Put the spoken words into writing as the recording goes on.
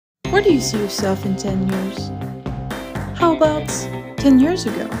Where do you see yourself in 10 years? How about 10 years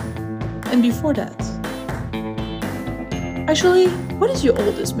ago? And before that? Actually, what is your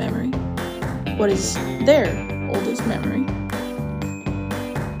oldest memory? What is their oldest memory?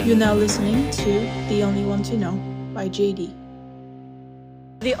 You're now listening to The Only One to Know by JD.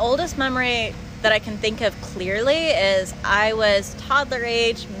 The oldest memory that I can think of clearly is I was toddler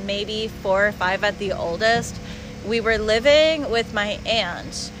age, maybe 4 or 5 at the oldest. We were living with my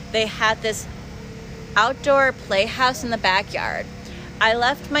aunt. They had this outdoor playhouse in the backyard. I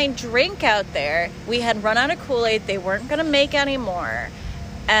left my drink out there. We had run out of Koolaid. They weren't going to make any more.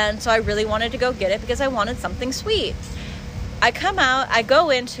 And so I really wanted to go get it because I wanted something sweet. I come out, I go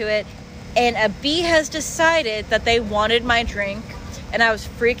into it, and a bee has decided that they wanted my drink. And I was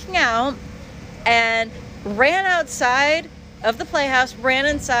freaking out and ran outside of the playhouse, ran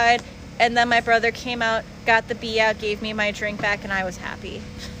inside, and then my brother came out, got the bee out, gave me my drink back, and I was happy.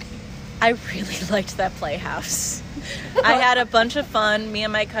 I really liked that playhouse. I had a bunch of fun. Me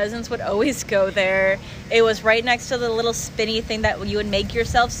and my cousins would always go there. It was right next to the little spinny thing that you would make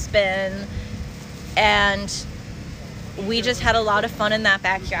yourself spin. And we just had a lot of fun in that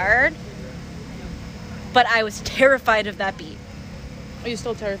backyard. But I was terrified of that bee. Are you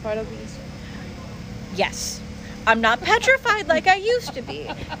still terrified of bees? Yes. I'm not petrified like I used to be.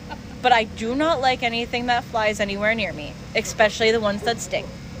 But I do not like anything that flies anywhere near me, especially the ones that sting.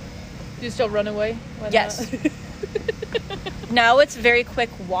 Do you still run away? Yes. Now it's very quick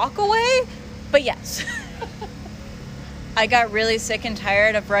walk away, but yes. I got really sick and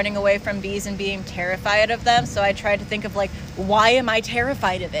tired of running away from bees and being terrified of them, so I tried to think of why am I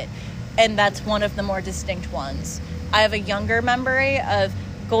terrified of it? And that's one of the more distinct ones. I have a younger memory of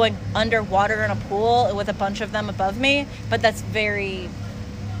going underwater in a pool with a bunch of them above me, but that's very,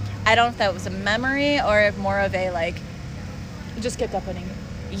 I don't know if that was a memory or more of a It just kept happening.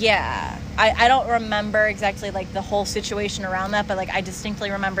 Yeah. I don't remember exactly the whole situation around that, but I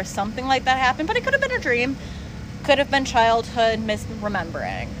distinctly remember something like that happened, but it could have been a dream. Could have been childhood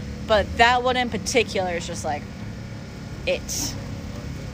misremembering. But that one in particular is just it.